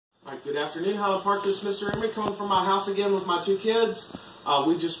Good afternoon, Highland Park. This is Mr. Emery coming from my house again with my two kids.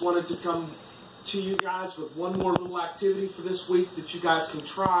 We just wanted to come to you guys with one more little activity for this week that you guys can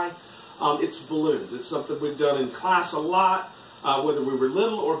try. It's balloons. It's something we've done in class a lot. Whether we were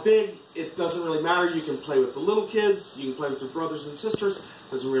little or big, it doesn't really matter. You can play with the little kids. You can play with your brothers and sisters. It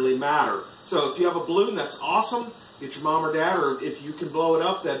doesn't really matter. So if you have a balloon, that's awesome. Get your mom or dad, or if you can blow it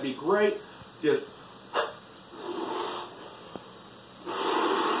up, that'd be great. Just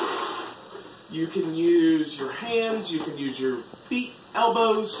you can use your hands, you can use your feet,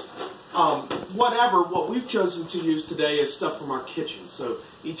 elbows, whatever. What we've chosen to use today is stuff from our kitchen. So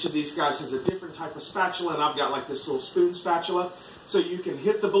each of these guys has a different type of spatula, and I've got like this little spoon spatula. So you can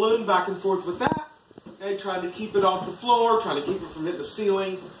hit the balloon back and forth with that, okay, trying to keep it off the floor, trying to keep it from hitting the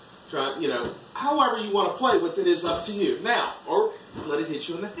ceiling. Try, you know, however you want to play with it is up to you. Now, or let it hit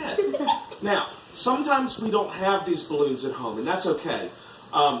you in the head. Now, sometimes we don't have these balloons at home, and that's okay.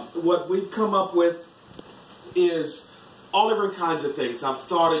 What we've come up with is all different kinds of things. I've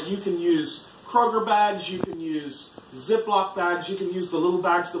thought you can use Kroger bags, you can use Ziploc bags, you can use the little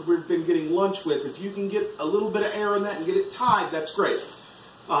bags that we've been getting lunch with. If you can get a little bit of air in that and get it tied, that's great.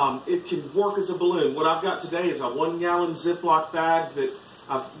 It can work as a balloon. What I've got today is a 1-gallon Ziploc bag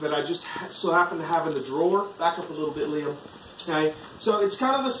that I just so happen to have in the drawer. Back up a little bit, Liam. Okay, so it's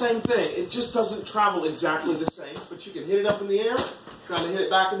kind of the same thing. It just doesn't travel exactly the same, but you can hit it up in the air, trying to hit it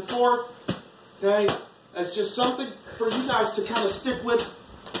back and forth. Okay, that's just something for you guys to kind of stick with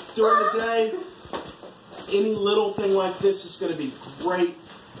during the day. Any little thing like this is going to be great,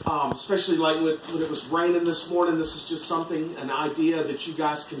 especially like when it was raining this morning. This is just something, an idea that you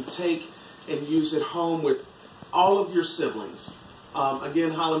guys can take and use at home with all of your siblings. Again,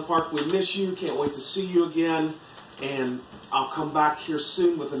 Highland Park, we miss you. Can't wait to see you again. And I'll come back here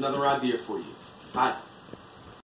soon with another idea for you. Bye.